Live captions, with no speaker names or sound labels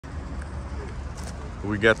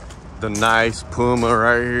We got the nice Puma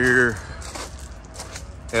right here.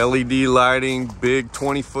 LED lighting, big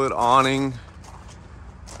 20-foot awning.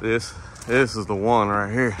 This is the one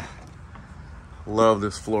right here. Love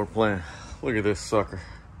this floor plan. Look at this sucker.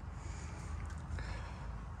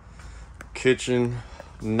 Kitchen,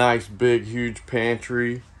 nice big huge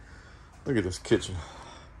pantry. Look at this kitchen.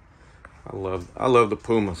 I love the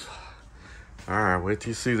Pumas. All right, wait till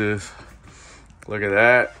you see this. Look at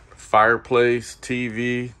that. Fireplace,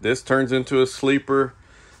 TV. This turns into a sleeper.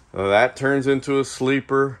 That turns into a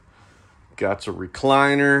sleeper. Got a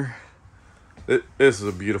recliner. This is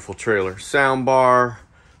a beautiful trailer. Sound bar,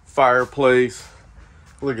 fireplace.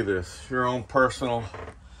 Look at this. Your own personal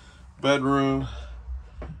bedroom.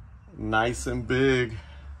 Nice and big.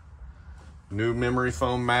 New memory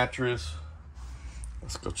foam mattress.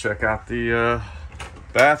 Let's go check out the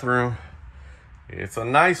bathroom. It's a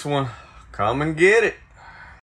nice one. Come and get it.